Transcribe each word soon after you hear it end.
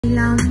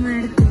La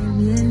muerte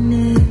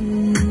viene,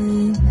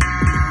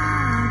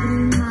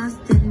 lágrimas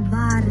del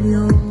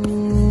barrio,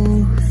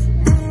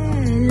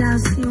 él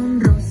hace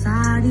un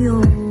rosario,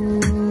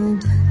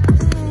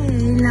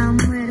 que la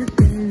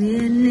muerte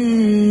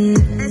viene.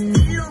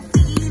 Estilo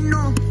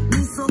fino,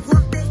 mis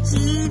ojos de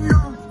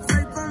chino,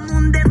 soy como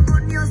un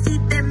demonio si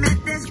te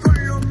metes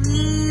con lo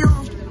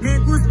mío. Me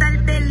gusta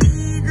el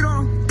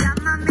peligro,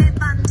 llámame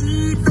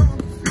bandido,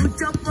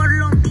 lucho por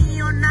lo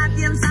mío,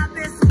 nadie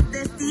sabe su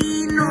destino.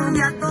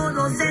 Ya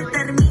todo se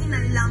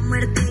termina y la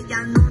muerte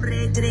ya no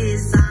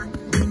regresa.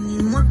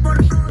 Venimos por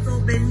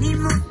todo,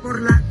 venimos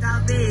por la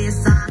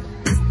cabeza.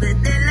 Esto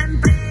es de la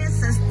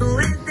empresa, esto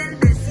es del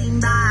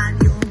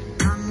vecindario.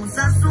 Vamos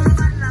a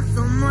zumbarla,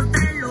 somos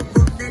tres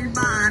locos del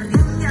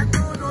barrio. Ya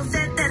todo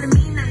se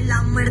termina y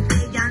la muerte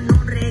ya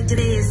no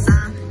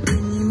regresa.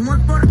 Venimos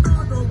por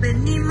todo,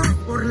 venimos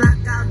por la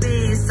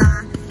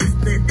cabeza.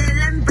 Esto es de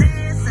la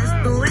empresa,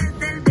 esto es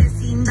del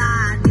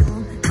vecindario.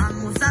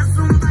 Vamos a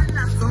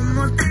zumbarla,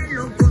 somos tres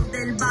locos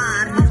del barrio.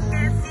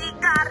 Que sí,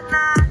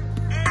 carnal,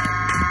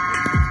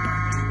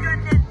 yo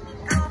en el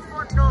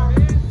micrófono,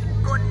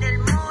 con el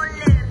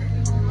moler,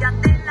 ya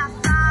te la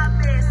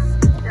sabes.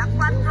 La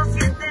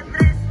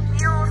 473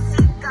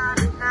 Music,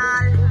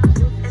 carnal,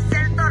 es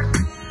el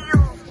tornillo.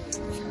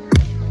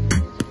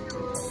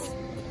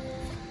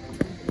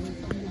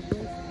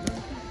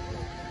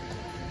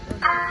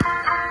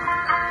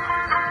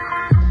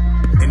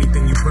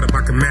 Anything you put up,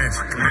 I can match.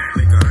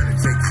 Make 100,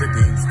 take 50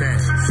 and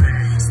stash.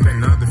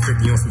 Spend the other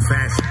 50 on some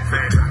fashion.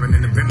 Driving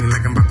in the Bentley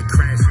like I'm about to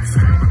crash.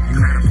 You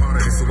not a part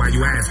of this, so why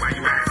you ask?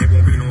 There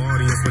won't be no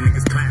audience when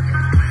niggas clap.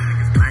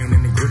 I ain't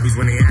in the groupies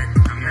when they act.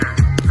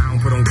 I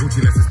don't put on Gucci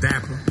unless it's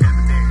dapper.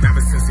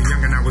 Ever since a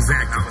youngin' I was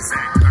acting.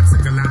 I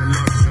took a lot of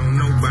love, she don't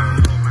know about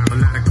it. A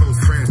lot of close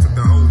friends took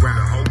the whole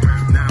route.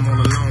 Now I'm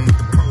all alone with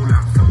the pole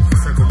out.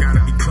 Circle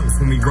gotta be close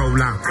when we roll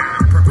out.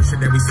 Purple shit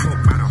that we smoke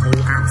by the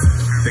whole ounce.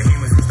 The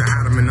hammers used to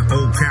hide them in the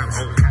old couch.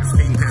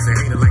 Skating past a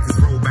hater like this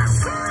roll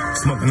bounce.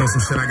 Smoking on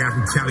some shit I got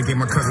from Cali. Gave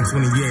my cousin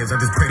 20 years. I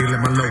just prayed to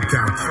let my low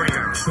count.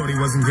 Shorty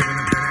wasn't giving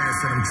up that ass.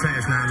 Said I'm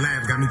trash. Now I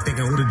laugh. Got me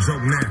thinking who the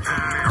joke now.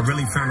 I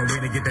really found a way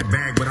to get that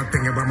bag. But I'm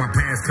thinking about my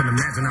past. Couldn't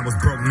imagine I was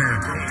broke now.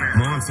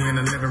 My auntie in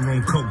the living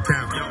room coked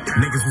out.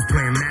 Niggas was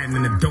playing Madden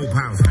in the dope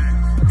house.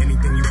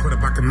 Anything you put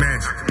up I can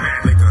match.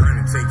 Make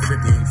 100, take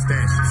 50 and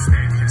stash.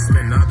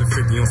 Spend the other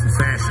 50 on some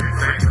fashion.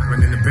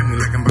 Driving in the Bentley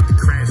like I'm about to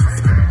crash.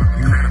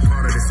 You not a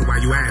part of this, so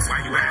why you ask?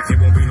 There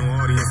won't be no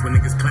audience when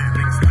niggas clap.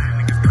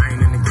 I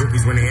ain't in the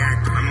groupies when they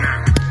act.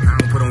 I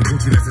don't put on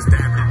Gucci unless it's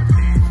dapper.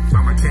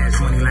 Buy my cash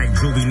money like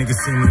Juvie. Niggas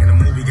see me in a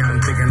movie, got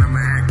them thinking I'm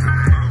an actor.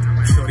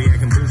 Shorty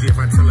acting bougie, if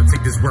I tell her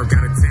take this work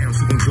out of town,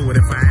 she gon' do it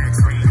if I ask.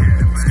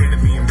 Scared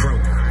of being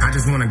broke, I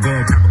just wanna go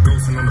on top of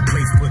ghosts and on the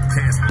place put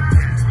Casper.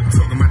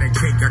 Talking about that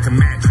cake I can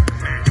match.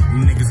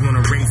 You niggas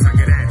wanna race, I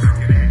get at you.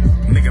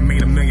 Nigga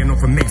made $1 million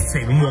off a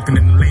mixtape. I'm walking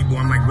in the label,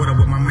 I'm like, what up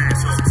with my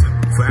masters?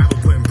 Forever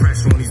putting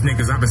pressure on these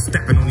niggas. I've been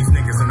stepping on these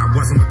niggas and I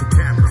wasn't with the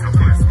cappers.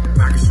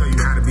 I can show you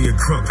how to be a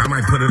crook. I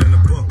might put it in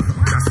a book.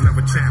 That's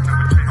another chapter.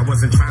 I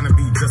wasn't trying to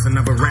be just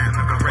another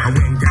rapper. I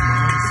went and got my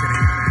own shit,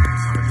 ain't gotta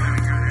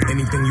ask.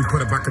 Anything you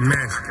put up, I can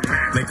match.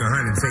 Make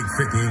 100, take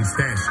 50 and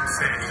stash.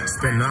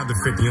 Spend the other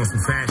 50 on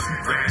some fashion.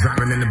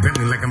 Driving in the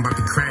Bentley like I'm about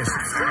to crash.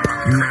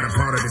 You not a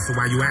part of this, so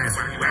why you ask?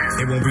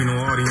 There won't be no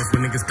audience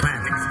when niggas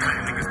clap.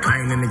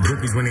 I ain't in the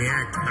groupies when they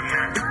act.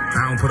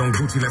 I don't put on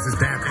Gucci unless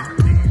it's dapper.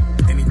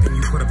 Anything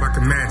you put up, I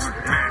can match.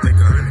 Make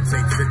 100,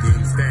 take 50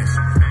 and stash.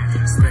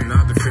 Spend the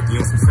other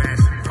 50 on some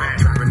fashion.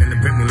 Driving in the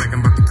Bentley like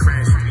I'm about to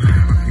crash.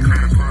 You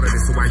not a part of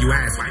this, so why you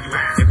ask?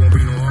 There won't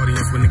be no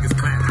audience when niggas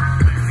clap.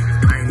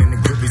 I ain't in the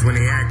groupies when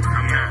they act.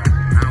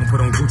 I don't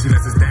put on Gucci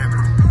unless it's dapper.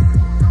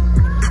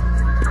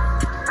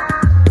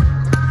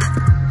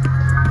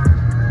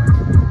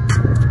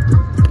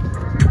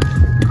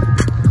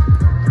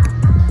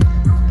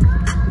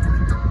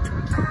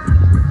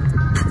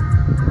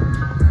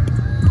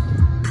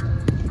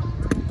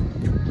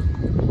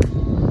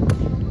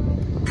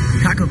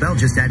 Taco Bell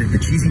just added the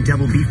cheesy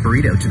double beef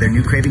burrito to their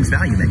new Cravings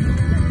value menu,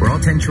 where all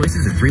 10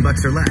 choices are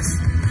 $3 or less,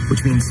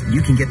 which means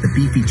you can get the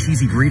beefy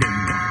cheesy burrito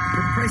you want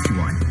for the price you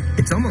want.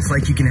 It's almost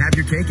like you can have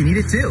your cake and eat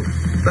it too,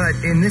 but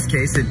in this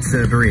case, it's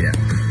a burrito.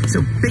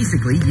 So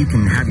basically, you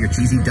can have your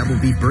cheesy double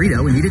beef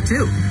burrito and eat it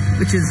too,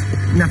 which is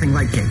nothing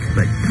like cake,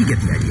 but you get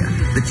the idea.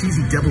 The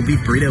cheesy double beef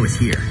burrito is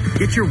here.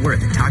 Get your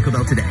worth at Taco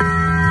Bell today.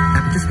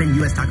 At participating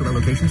U.S. Taco Bell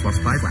locations while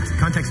supplies last.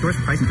 Contact stores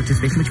for price and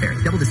participation which vary.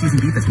 Double the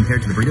seasoned beef as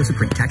compared to the burrito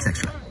supreme. Tax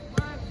extra.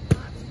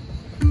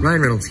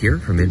 Ryan Reynolds here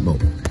from Mint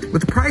Mobile. With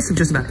the price of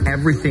just about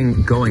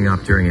everything going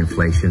up during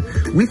inflation,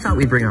 we thought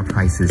we'd bring our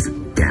prices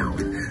down.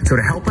 So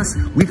to help us,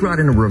 we brought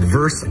in a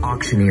reverse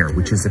auctioneer,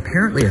 which is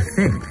apparently a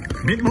thing.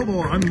 Mint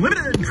Mobile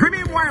Unlimited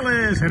Premium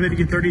Wireless. Better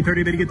get 30,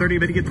 30, better get 30,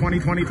 better get 20,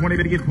 20, 20,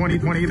 better get 20,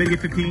 20, better get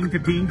 15,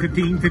 15,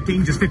 15,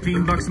 15, just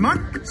 $15 a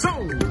month.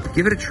 Sold!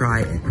 Give it a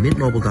try at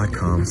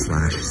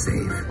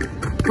mintmobile.com/save.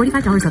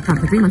 $45 up front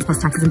for 3 months plus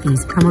taxes and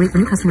fees. Promo rate for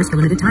new customers for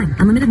limited time.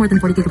 Unlimited more than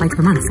 40 gigabytes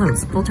per month.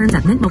 Slows. Full terms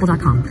at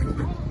mintmobile.com.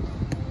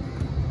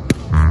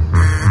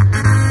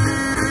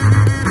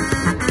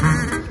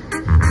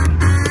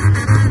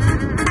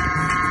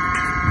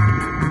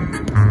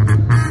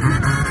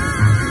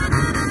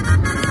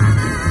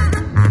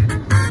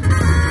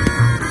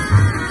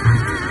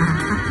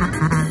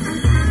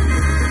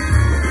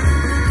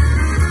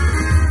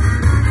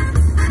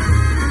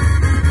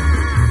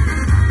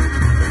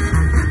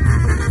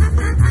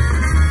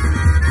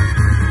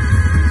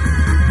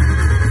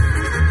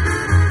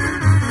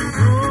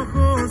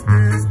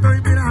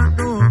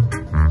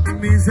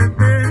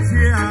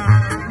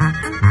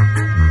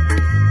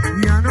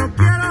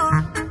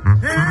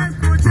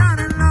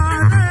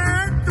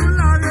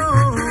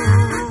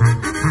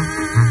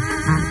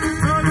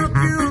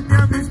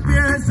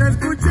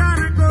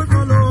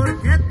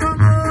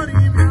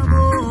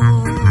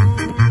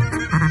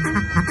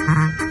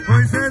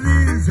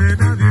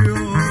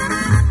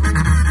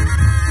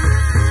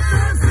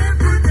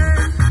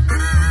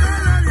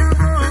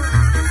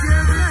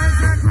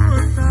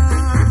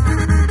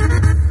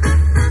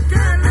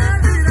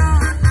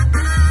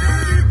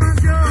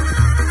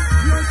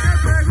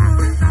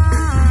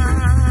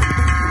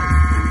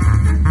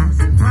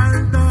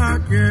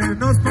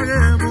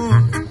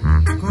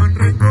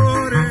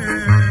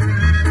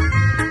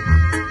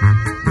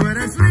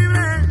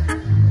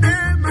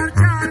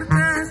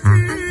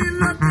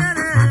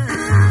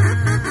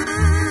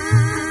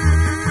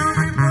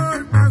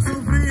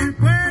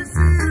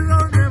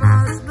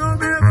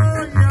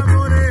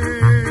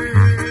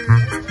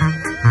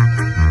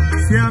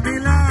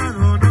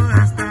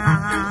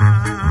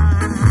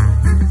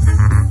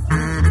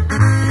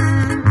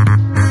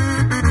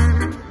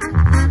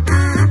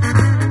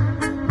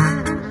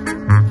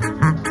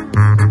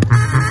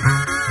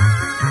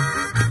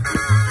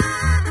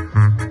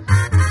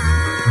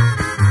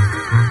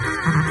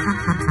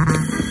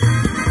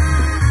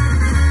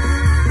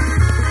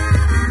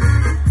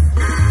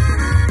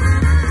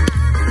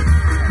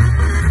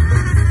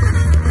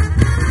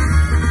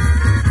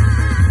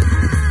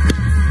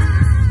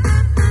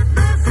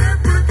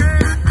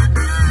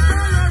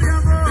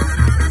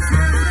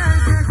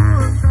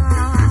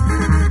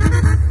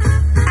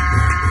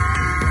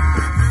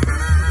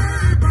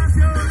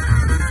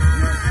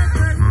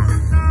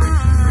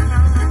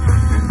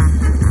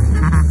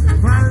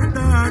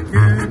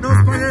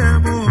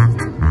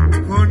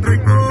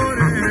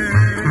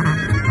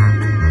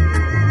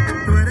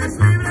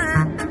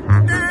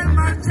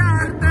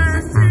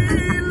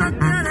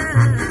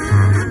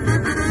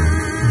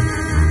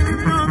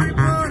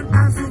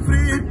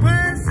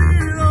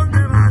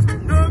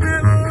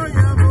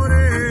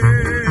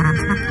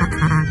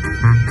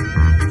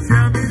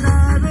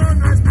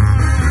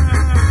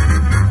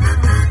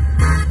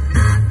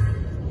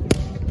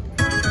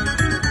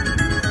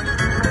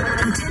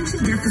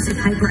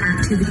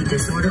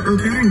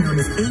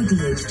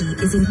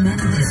 ADHD is a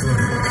mental disorder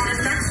that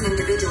affects an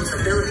individual's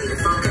ability to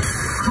focus,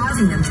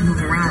 causing them to move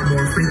around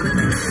more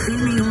frequently. They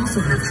may also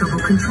have trouble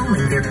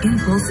controlling their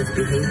impulsive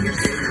behavior.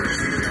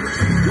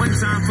 One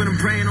time for them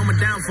praying on my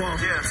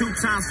downfall. 2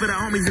 times for the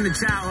homies in the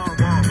child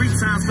hall. 3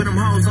 times for them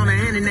hoes on the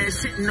internet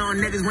shitting on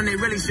niggas when they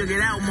really should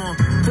get out more.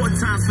 4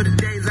 times for the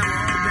days I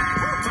was all back.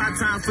 5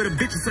 times for the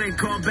bitches who ain't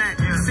called back.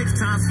 6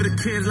 times for the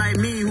kids like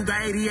me who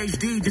got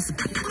ADHD. Just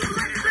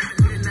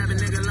didn't have a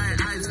nigga like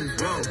ISIS.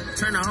 Whoa,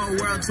 turn the whole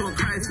world to a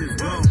crisis.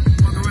 Whoa,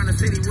 walk around the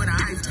city with an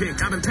ice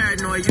pick. I've been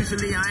paranoid.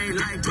 Usually I ain't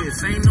like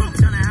this. Ain't no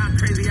telling how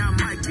crazy I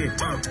might get.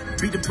 Whoa,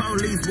 beat the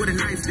police with a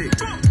nice stick.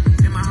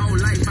 My whole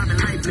life I've been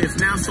lifeless.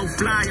 Now I'm so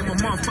fly, I'm a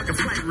motherfucking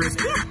flight risk.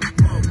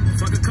 Whoa,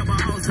 fuck a couple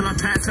hoes till I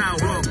pass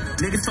out. Whoa,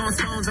 niggas throwing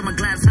stones at my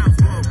glass house.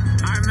 Whoa,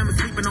 I remember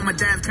sleeping on my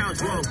dad's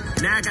couch. Whoa,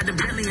 now I got the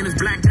Bentley and it's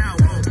blacked out.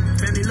 Whoa,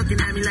 family looking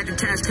at me like a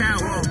cash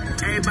cow. Whoa,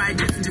 everybody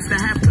dancing just to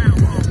have clout.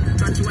 Whoa,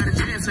 thought you had a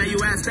chance, now you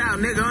asked out.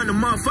 Nigga, I'm the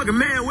motherfucking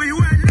man, where you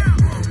at now?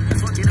 Whoa,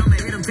 fuck it, I'ma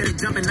hit them till they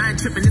jumping. I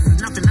ain't tripping, this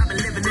is nothing. I've been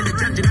living in the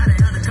dungeon. I done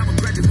held a couple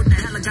grudges. What the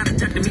hell, I got a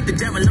duck to meet the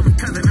devil. I'm a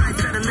cousin, I ain't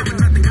trying to live with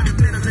nothing. Got the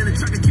glitters in the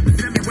truck and keep it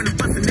semi when the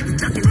bustin' niggas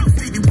ducking.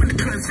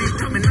 See it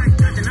coming, I ain't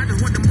judging, I just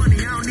want the money,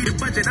 I don't need a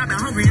budget. I've been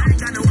hungry, I ain't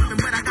got no oven,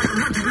 but I got the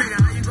munchies, nigga.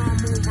 How you gonna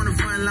move on the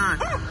front line?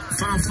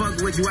 If I don't fuck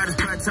with you, I just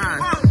cut ties.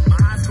 My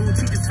high school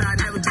teacher said I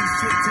never do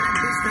shit to that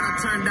bitch that I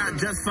turned out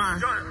just fine.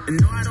 And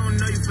no, I don't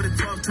know you for the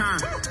 12th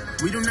time.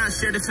 We do not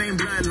share the same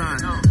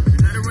bloodline.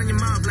 You let it run your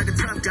mouth like a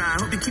tough guy.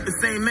 Hope you keep the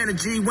same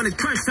energy when it's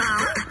crunch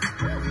time.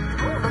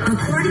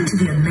 According to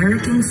the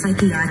American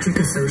Psychiatric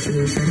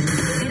Association,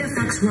 it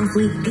affects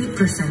roughly 8%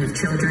 of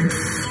children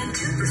and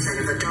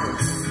 2% of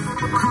adults,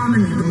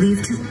 commonly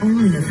believed to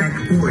only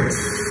affect boys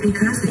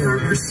because they are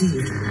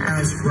perceived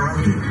as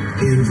rowdy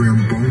and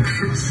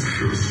rambunctious.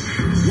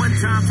 1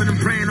 time for them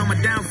praying on my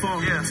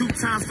downfall. 2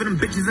 times for them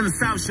bitches in the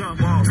South Shore.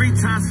 3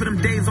 times for them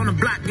days on the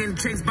block getting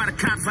chased by the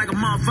cops like a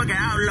motherfucking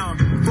outlaw.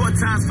 4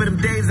 times for them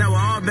days that were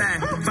all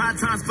bad. 5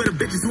 times for the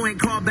bitches who ain't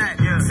called back.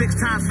 6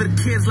 times for the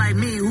kids like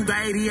me who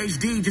got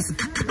ADHD. Just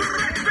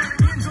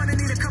gonna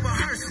need a couple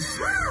hearses.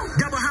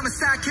 Double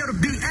homicide, kill the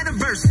beat and a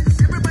verse.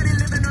 Everybody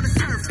living on the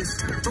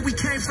surface, but we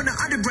came from the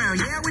underground.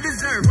 Yeah, we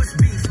deserve what's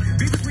beef.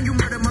 Beef is when you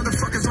murder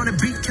motherfuckers on the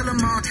beat. Kill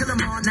them all, kill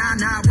them all.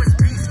 Nah, what's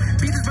beef?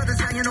 Beef is brothers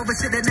lying over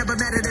shit that never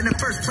mattered in the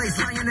first place.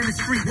 Lying in the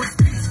street, what's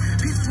peace?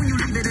 Peace is when you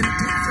leave it in the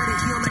gas, let it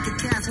heal like a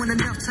cast. When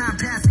enough time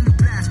passes, you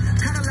blast.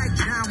 Kinda like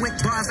John Wick,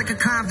 bars like a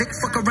convict.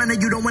 Fuck a runner,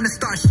 you don't wanna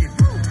start shit.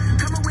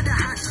 Coming with the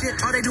hot shit,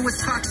 all they do is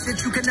talk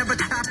shit. You can never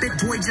top it,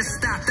 boy, just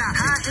stop.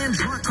 High end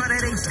drunk, call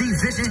that HD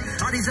vision.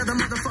 All these other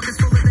motherfuckers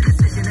full of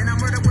indecision. And I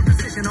murder with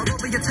precision all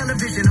over your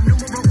television. I'm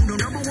numero uno,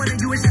 number one, and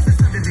you is just a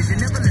subdivision.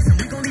 Never listen,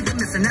 we gon' leave it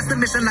missing. That's the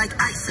mission like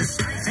ISIS.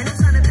 Ain't no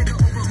time to figure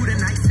over who the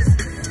nicest.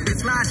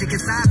 It's logic,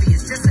 it's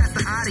obvious. Just ask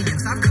the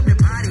audience. I've come to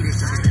body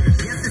this.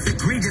 Yes, it's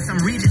egregious. I'm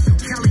Regis, you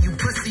Kelly, you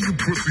pussy, you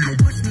pussy.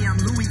 Don't push me, I'm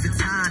Louis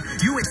Vuitton.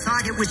 You at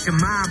Target with your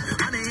mom.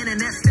 On the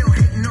internet, still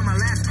hating on my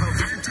last post.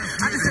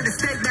 I just had a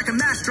steak back in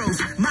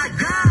Mastro's. My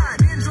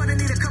God, man's gonna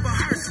need a couple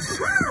hearses.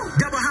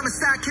 Double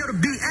homicide, kill the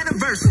beat and a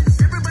verse.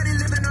 Everybody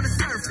living on the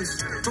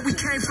surface, but we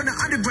came from the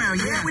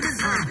underground. Yeah, we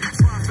deserve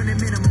far from the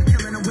minimum,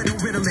 killing them with a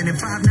riddling. And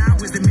 5'9"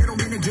 was the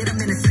middleman to get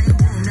them in the same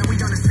room. Now we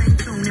on the same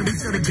tune and we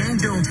feel the game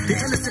doomed. The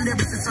illest and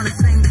lyricists on the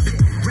same shit.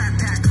 Rap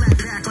pack, clap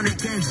back on the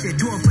gang shit.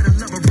 Do it for the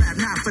love of rap,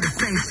 not for the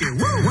fame shit.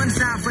 Woo! 1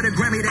 time for the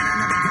Grammy that I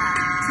never got.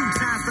 2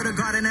 times for the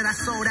garden that I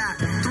sold out.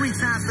 3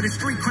 times for the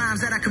street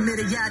crimes that I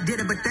committed. Yeah, I did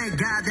it, but thank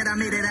God that I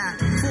made it out.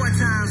 4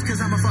 times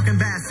cause I'm a fucking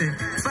bastard.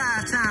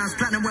 5 times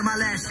platinum with my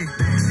last shit.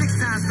 6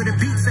 times for the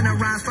beats and the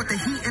rhymes. Fuck the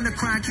heat and the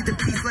crime. Keep the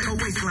peace like a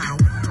waistline.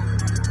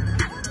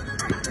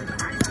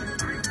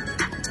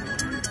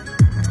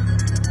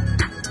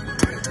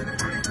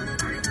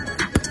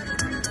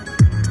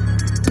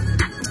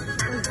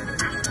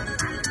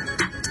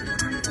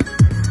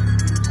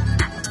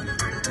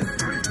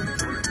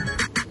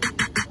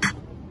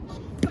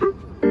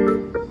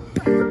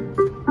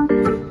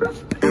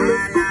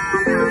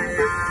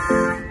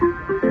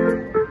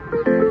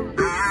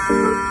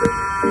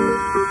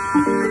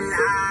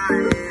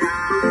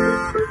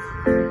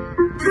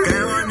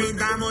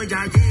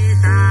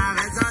 Muchachita,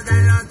 besos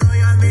de los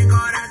tuyos mi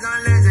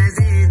corazón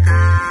necesita.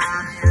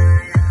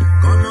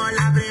 Como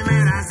la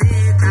primera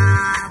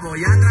cita,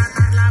 voy a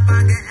tratarla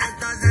pa' que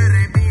esto se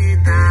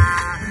repita.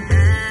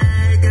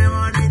 Hey, qué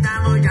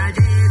bonita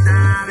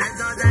muchachita,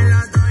 besos de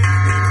los tuyos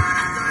mi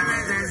corazón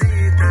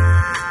necesita.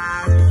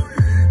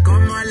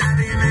 Como la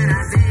primera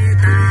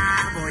cita,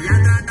 voy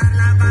a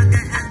tratarla pa'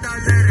 que esto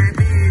se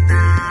repita.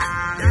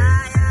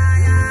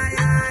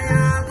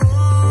 Ya,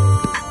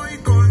 voy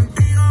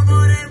contigo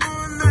por el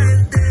mundo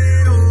entero.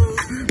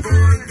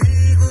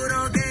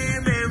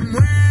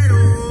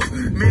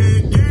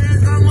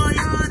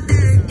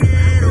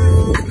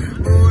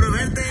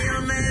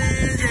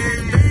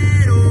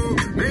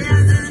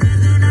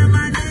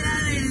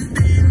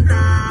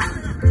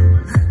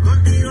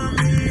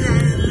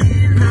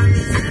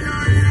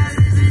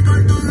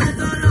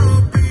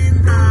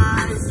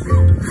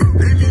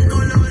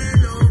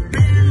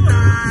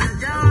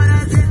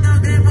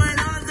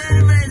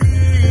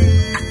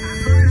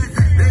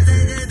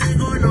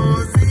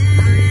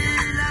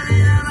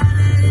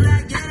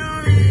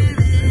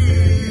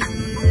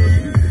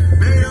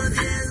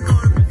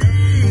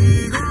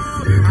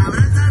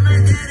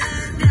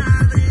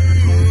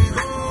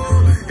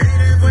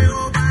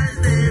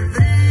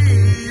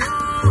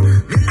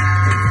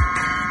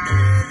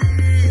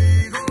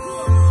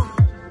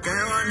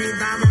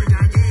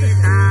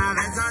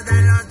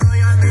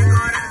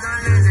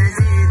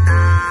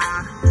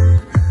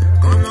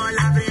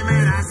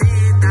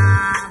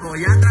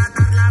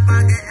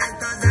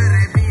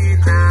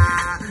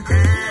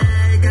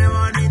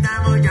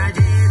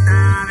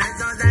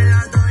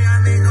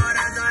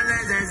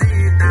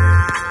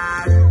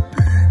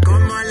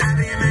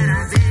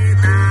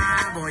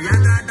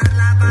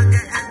 pa' que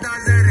esto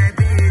se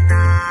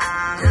repita.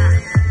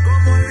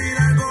 Como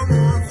olvidar cómo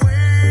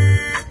fue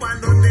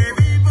cuando te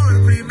vi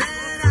por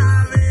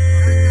primera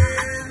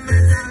vez. Me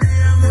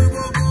sentía muy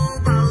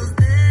poco pa'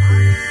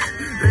 usted.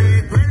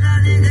 Recuerda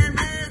ni que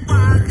me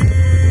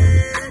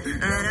cuajé.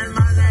 Eres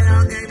más de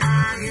lo que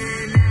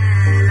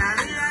imaginé. La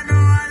vida no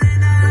vale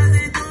nada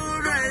si tú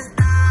no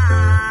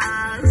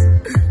estás.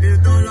 Y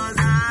tú lo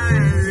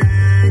sabes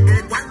bien, que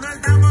cuando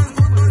estamos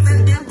juntos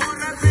el tiempo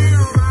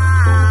rápido va.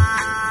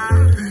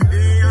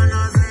 Y yo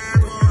no sé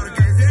por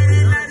qué, si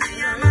eres la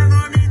niña más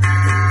bonita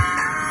que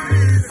mira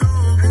mis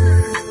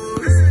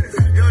ojos.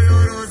 Yo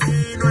lloro si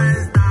no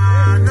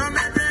estás. No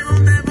me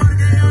preguntes por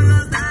qué yo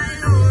los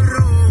traigo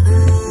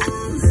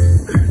rojos.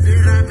 Y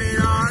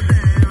rápido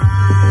te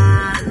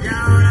vas. Y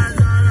ahora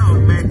solo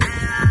me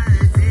queda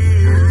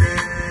decirte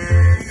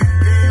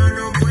que yo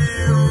no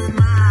puedo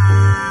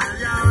más.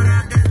 Y ahora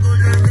que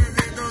escuchaste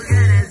que tú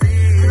quieres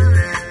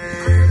irte,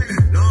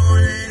 lo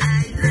volveré a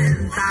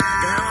intentar.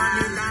 Qué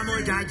bonita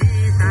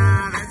muchachita,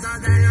 besos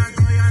de los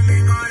tuyos mi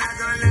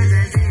corazón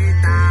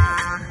necesita.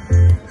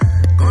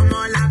 Como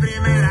la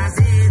primera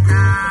cita,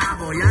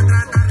 voy a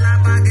tratarla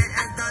pa' que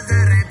esto se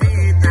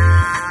repita.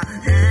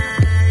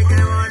 Hey,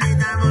 qué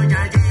bonita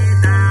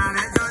muchachita,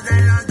 besos de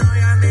los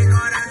tuyos mi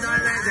corazón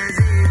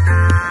necesita.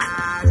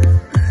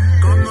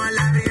 Como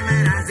la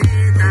primera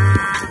cita,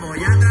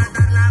 voy a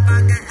tratarla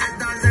pa' que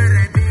esto se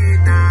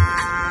repita.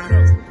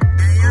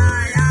 Ay,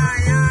 ay,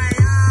 ay, ay,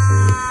 ay.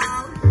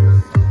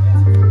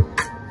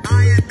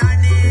 Oye,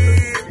 Tony,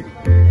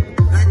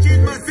 la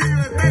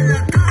chismosilla está en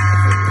la casa.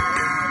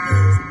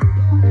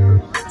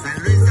 San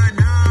Luis,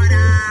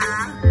 Sonora,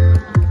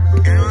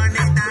 qué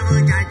bonita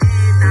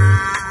muchachita.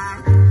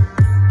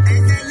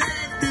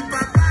 Excelente,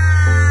 papá.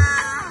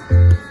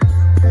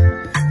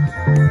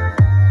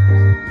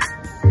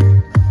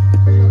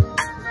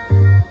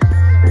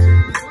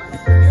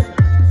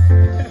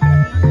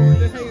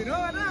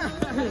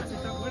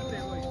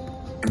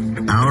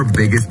 Our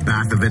biggest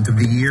bath event of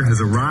the year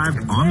has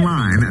arrived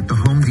online at the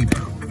Home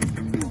Depot.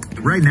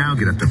 Right now,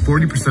 get up to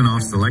 40%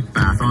 off select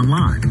bath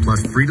online,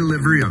 plus free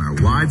delivery on our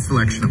wide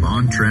selection of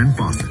on-trend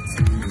faucets.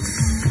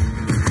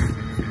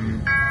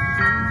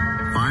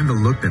 Find the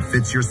look that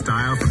fits your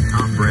style from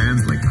top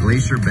brands like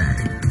Glacier Bay.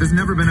 There's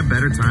never been a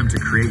better time to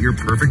create your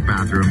perfect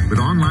bathroom with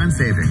online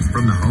savings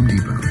from the Home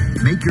Depot.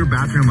 Make your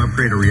bathroom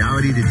upgrade a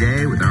reality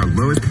today with our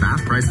lowest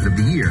bath prices of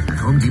the year at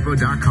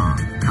HomeDepot.com.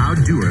 How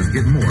doers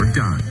get more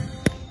done.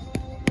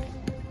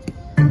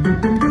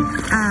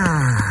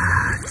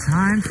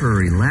 Time for a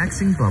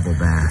relaxing bubble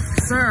bath.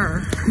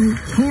 Sir, you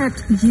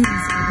can't use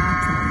our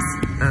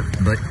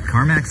bathtubs. But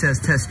CarMax has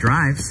test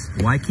drives.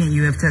 Why can't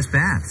you have test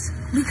baths?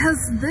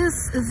 Because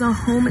this is a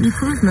home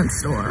improvement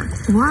store.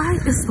 Why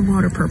is the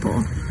water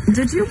purple?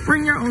 Did you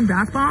bring your own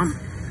bath bomb?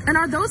 And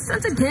are those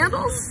scented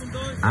candles?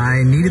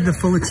 I needed the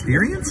full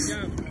experience.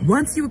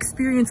 Once you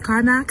experience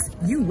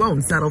CarMax, you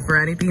won't settle for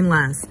anything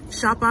less.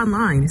 Shop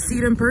online, see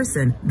it in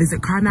person.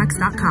 Visit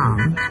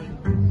CarMax.com.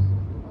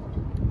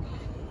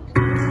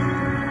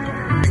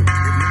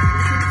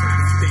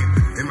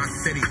 In my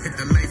city, hit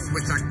the light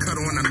switch, I cut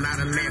on a lot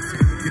of lamps.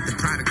 Get the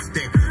product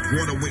stamp,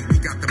 water weight, we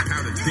got the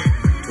powder jam.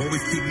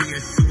 Always keep me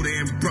a shooter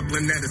in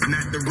Brooklyn, that is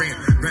not the rant.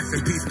 Rest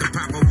in peace to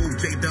Papa Wu,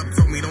 J-Dub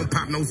told me don't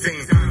pop no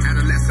sand.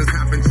 Adolescents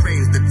hopping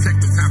trains,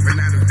 detectives hopping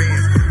out of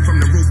vans. From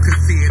the roof could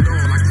see it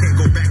all, I can't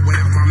go back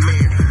without my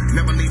man.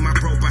 Never leave my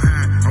bro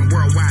behind, I'm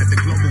worldwide, the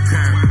global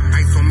kind.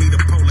 Ice on me,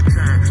 the polar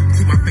kind,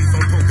 keep my face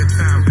on poker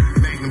time.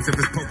 Magnums if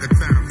it's poker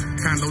time,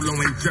 condo low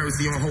in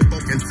Jersey on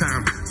Hoboken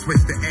time.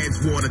 Switch to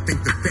Edgewater,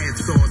 think the Fed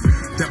source.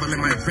 Devil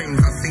in my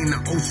dreams, I seen the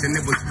ocean,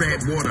 it was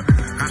red water.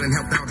 I done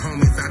helped out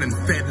homies, I done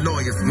fed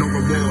lawyers, no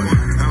reward.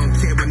 I don't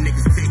care what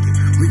niggas take it,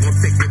 we gon'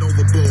 take it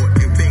overboard.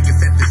 In Vegas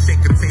at the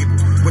shaker table,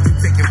 what you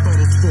taking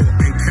photos for?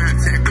 In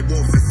contact with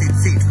Wolf and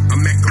CT,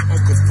 I'm at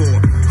Okafor.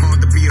 Hard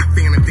to be a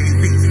fan of Dave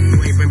Beats,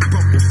 you ain't been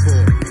broke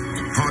before.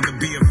 Hard to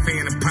be a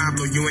fan of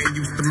Pablo, you ain't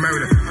used to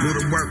murder. Knew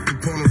the work through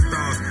porno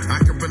stars,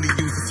 I could really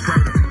use a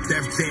spurter.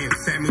 Def Jam,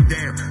 sat me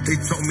down, they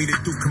told me to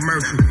do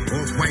commercial.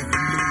 Off-white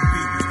from Louis V,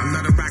 I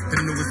love to rock the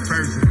newest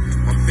version.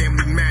 My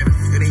family matters,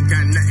 it ain't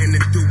got nothing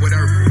to do with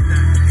Earth.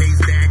 Haze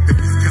the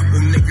activist,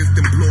 couple niggas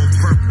then blow a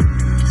purple.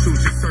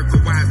 Choose your circle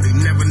wisely,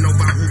 never know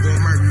about who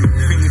gon' murk you.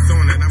 Fingers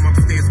on it, I'm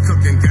upstairs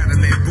cooking, gotta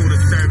let Buddha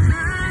serve you.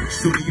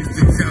 Shooter used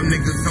to tell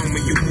niggas,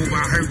 homie, you move,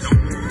 I hurt you.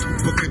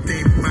 Book a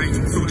day,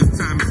 volume 2, this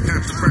time it's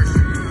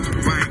controversial.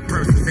 Buying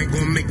purses ain't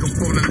gon' make her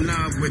fall in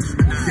love with you.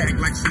 She act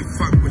like she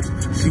fuck with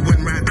you, she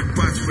wouldn't ride the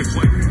bus with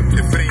you.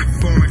 If it ain't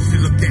foreign, she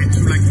look at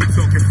you like you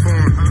talking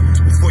foreign.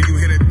 Before you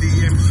hit a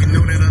DM, she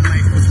know that her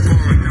life was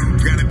boring.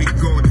 Gotta be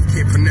gorgeous,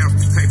 can't pronounce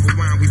the type of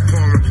wine we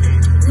pouring.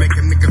 Make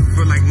a nigga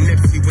feel like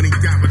Nipsey when he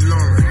got with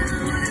Lauren.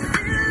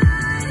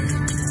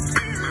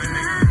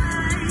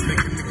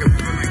 Make a nigga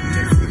feel like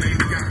Nipsey when he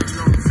got with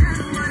Lauren.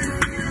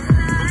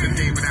 Book a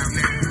day without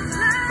that.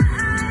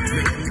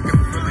 Make a nigga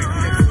feel like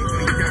Nipsey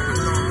when he got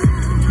with Lauren.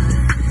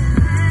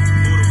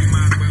 Order, we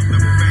might as well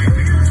double back,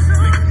 nigga.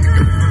 Make a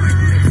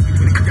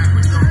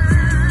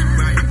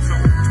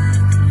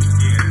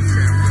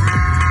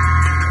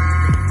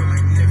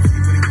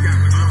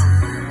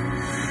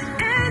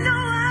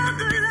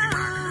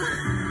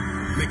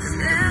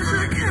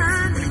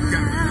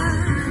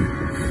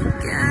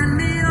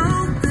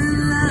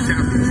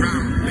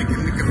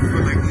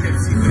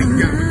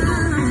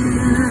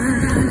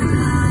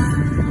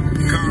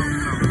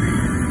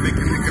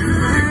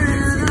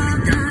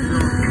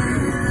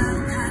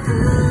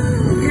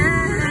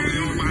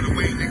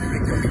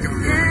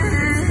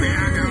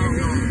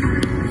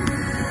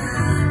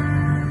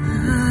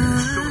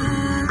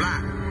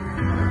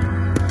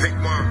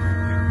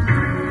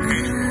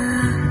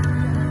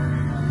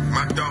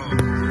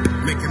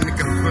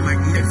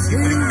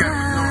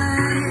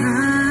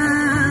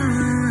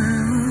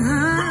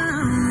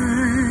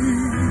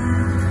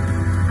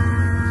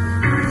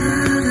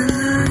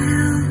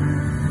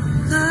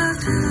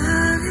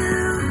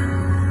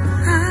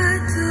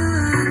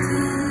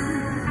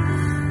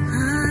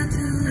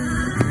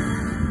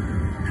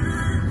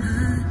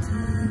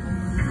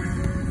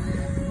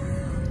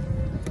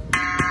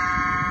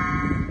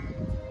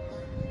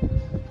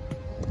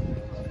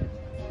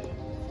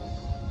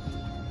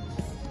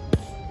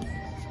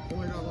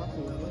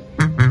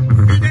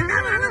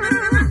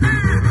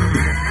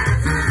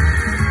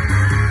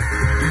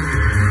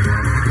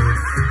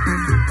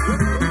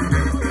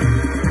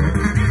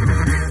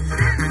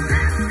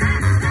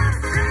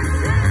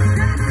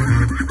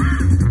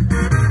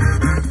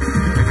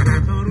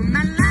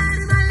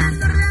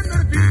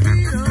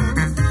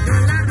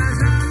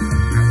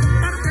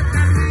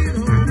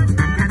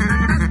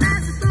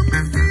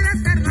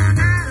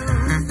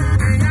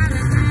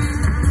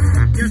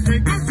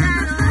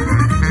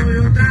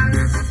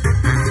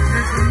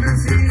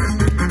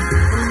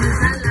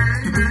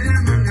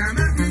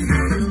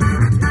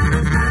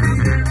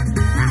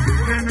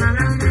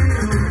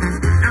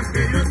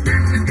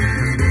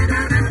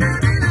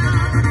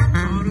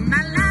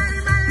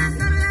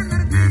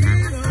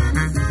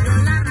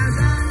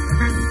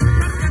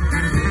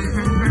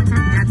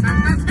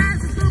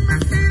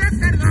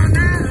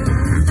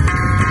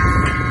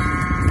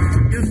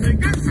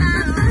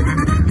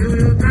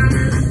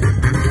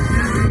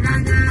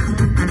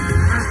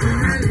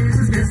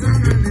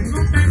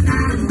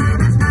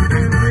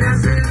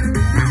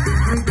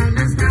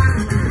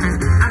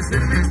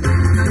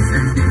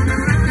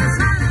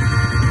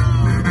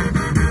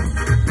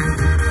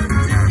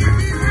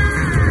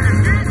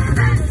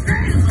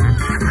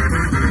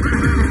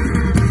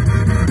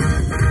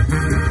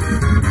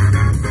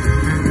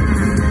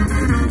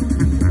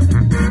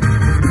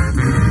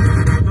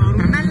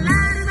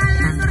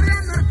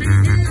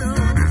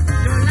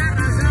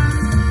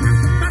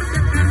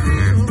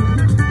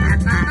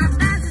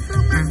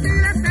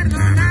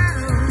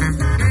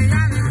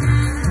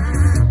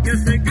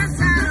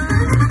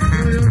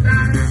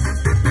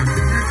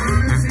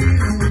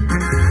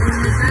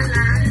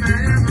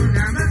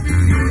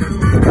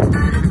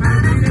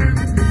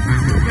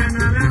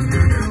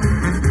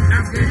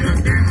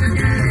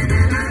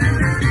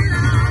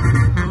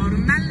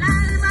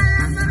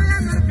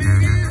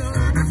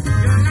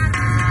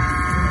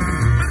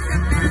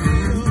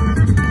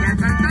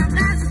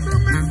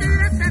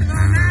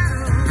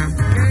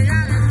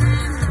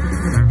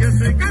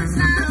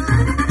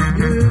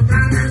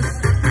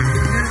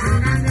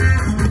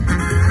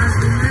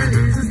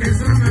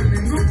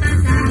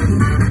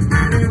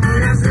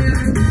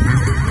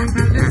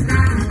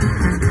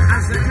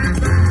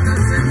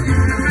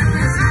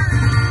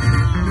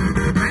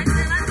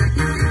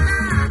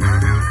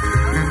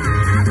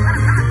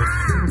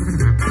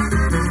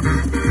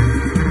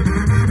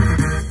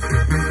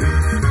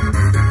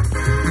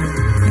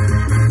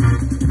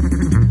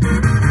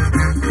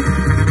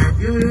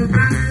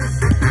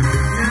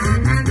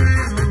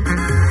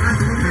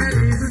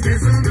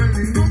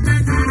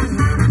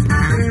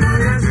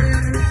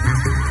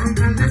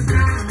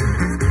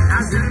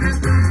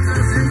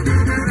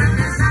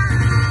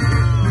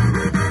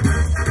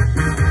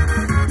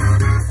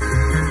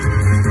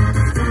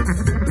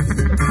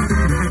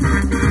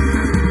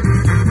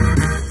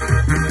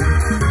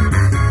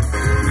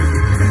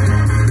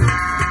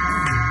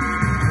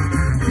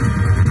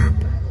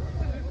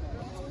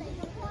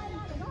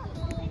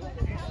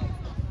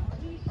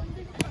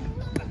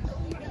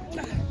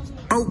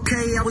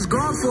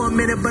for a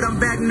minute, but I'm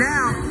back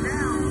now.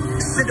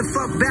 Sit the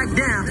fuck back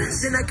down.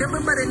 Seem like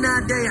everybody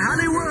nowadays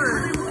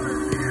Hollywood.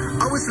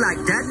 Oh, it's like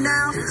that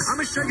now?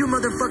 I'ma show you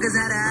motherfuckers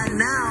how to act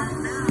now.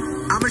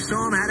 I'ma show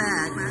them how to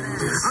act.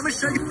 I'ma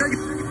show you.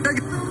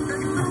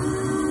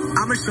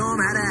 I'ma show them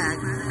how to act.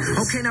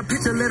 Okay, now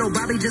picture little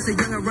Bobby, just a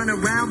younger run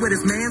around with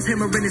his man's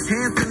hammer in his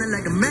hand, feeling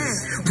like a man.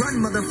 Run,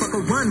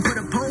 motherfucker, run. Put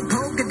a pole,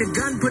 get the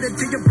gun, put it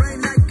to your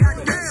brain like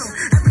goddamn.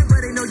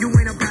 Everybody know you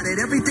ain't about it.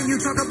 Everything you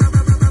talk about,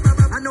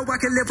 I know I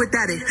can live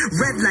without it.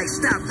 Red light,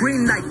 stop,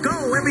 green light, go.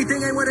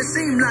 Everything ain't what it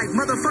seemed like.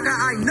 Motherfucker,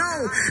 I know.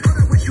 Hold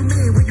up, what you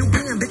mean? Where you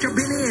been? Bitch, I've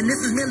been in.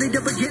 This is merely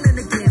the beginning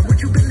again. What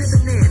you been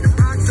living in? The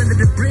box under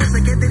the bridge,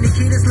 like Anthony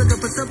Kiedis, looking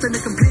for something to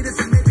complete us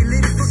and maybe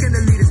lead us. Fucking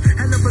the leaders.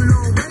 Hell of a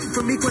long way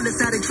from equal to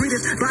how they treat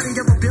us. Body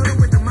of a builder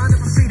with the mind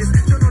of a fetus.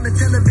 Turn on the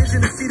television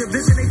and see the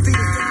vision they feed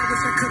us. Then I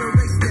wish I could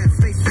erase that.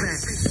 Face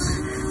facts.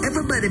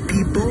 Everybody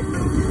people,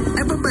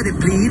 everybody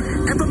bleed,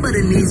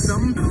 everybody needs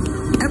something,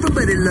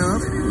 everybody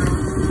love,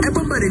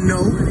 everybody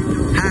know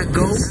how it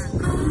goes.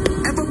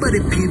 Everybody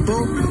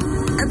people,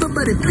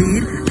 everybody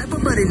bleed,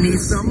 everybody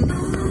needs something,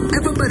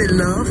 everybody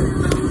love,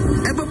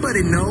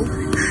 everybody know.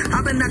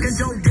 I've been knocking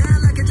Joe down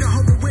like a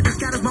Jehovah's Witness.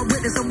 God is my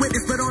witness, I'm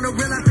witness, but on the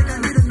real I think I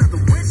need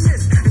another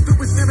witness. If it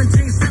was 17,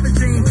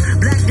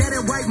 black dad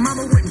and white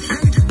mama wouldn't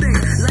change a thing.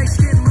 Light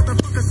skinned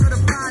motherfucker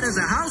certified as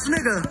a house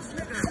nigga.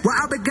 Well,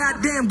 I'll be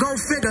goddamn, go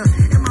figure.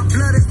 In my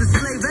blood is the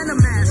slave and the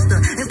master.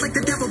 It's like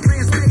the devil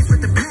playing space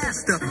with the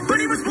pastor, but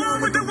he was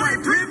born with the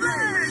white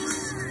privilege.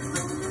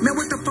 Man,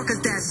 what the fuck is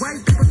that?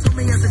 White people told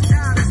me as a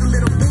child, as a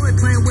little boy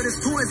playing with his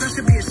toys, I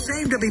should be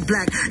ashamed to be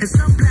black. And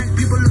some black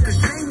people look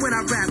ashamed when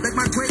I rap, like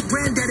my great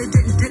granddaddy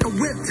didn't take a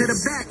whip to the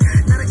back.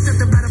 Not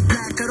accepted by the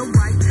black or the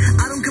white.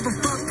 I don't give a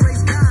fuck,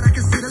 praise God, I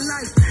can see the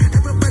light.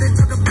 Everybody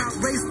talk about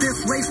race this,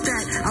 race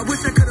that. I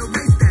wish I could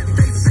erase that.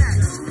 Face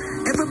facts.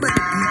 Everybody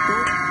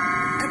people,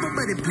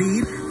 everybody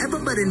bleed,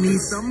 everybody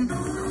needs something,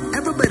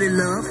 everybody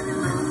love,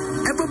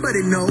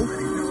 everybody know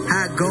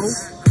how it goes.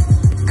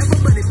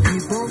 Everybody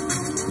people,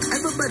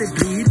 everybody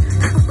bleed,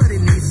 everybody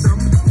needs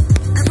something,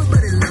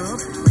 everybody love,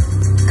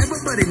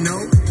 everybody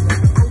know.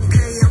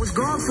 Okay, I was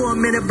gone for a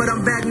minute, but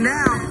I'm back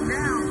now.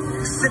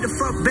 Sit the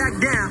fuck back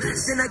down.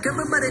 Seem like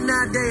everybody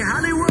nowadays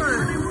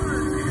Hollywood.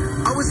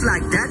 Oh, it's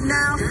like that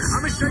now?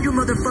 I'ma show you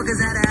motherfuckers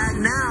how to act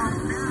now.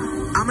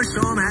 I'ma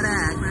show them how to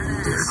act.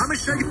 I'ma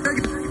show you.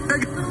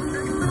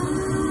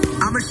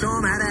 I'ma show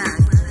them how to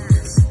act.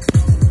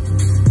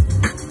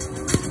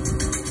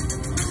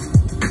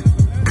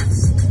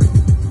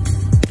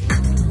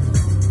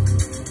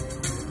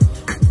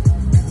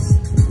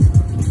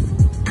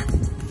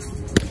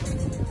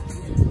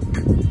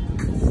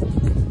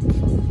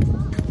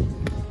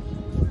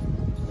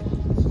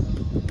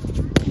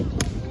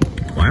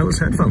 Wireless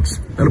headphones.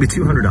 That'll be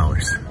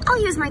 $200.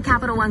 I'll use my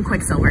Capital One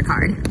Quicksilver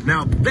card.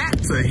 Now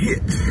that's a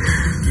hit.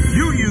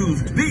 You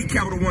use the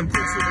Capital One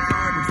Quicksilver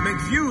card, which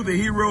makes you the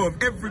hero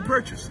of every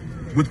purchase.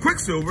 With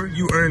Quicksilver,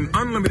 you earn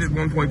unlimited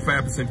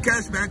 1.5%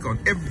 cash back on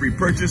every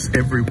purchase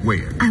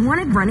everywhere. I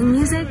wanted running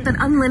music, but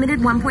unlimited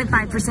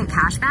 1.5%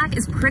 cash back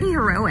is pretty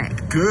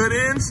heroic. Good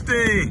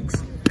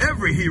instincts.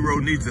 Every hero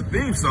needs a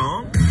theme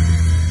song.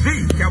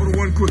 The Capital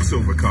One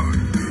Quicksilver card.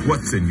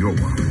 What's in your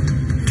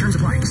wallet? Terms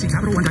apply. See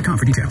CapitalOne.com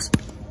for details.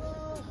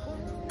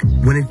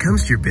 When it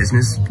comes to your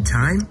business,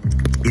 time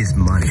is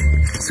money.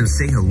 So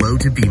say hello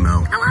to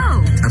BMO.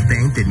 Hello. A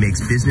bank that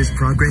makes business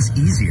progress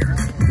easier.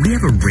 We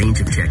have a range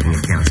of checking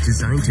accounts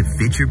designed to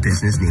fit your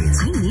business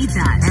needs. I need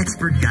that.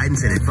 Expert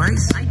guidance and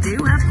advice. I do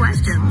have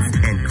questions.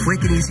 And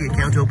quick and easy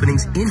account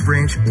openings in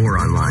branch or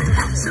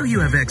online. So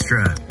you have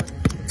extra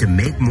to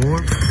make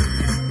more.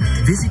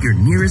 Visit your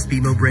nearest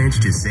BMO branch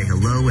to say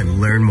hello and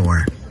learn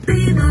more.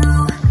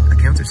 BMO.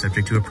 Accounts are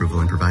subject to approval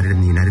and provided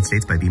in the United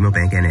States by BMO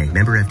Bank N.A.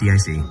 Member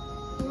FDIC.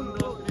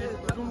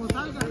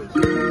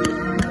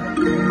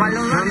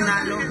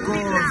 Anda, loco.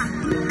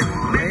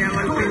 Me llegó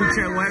el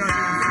pinche güero.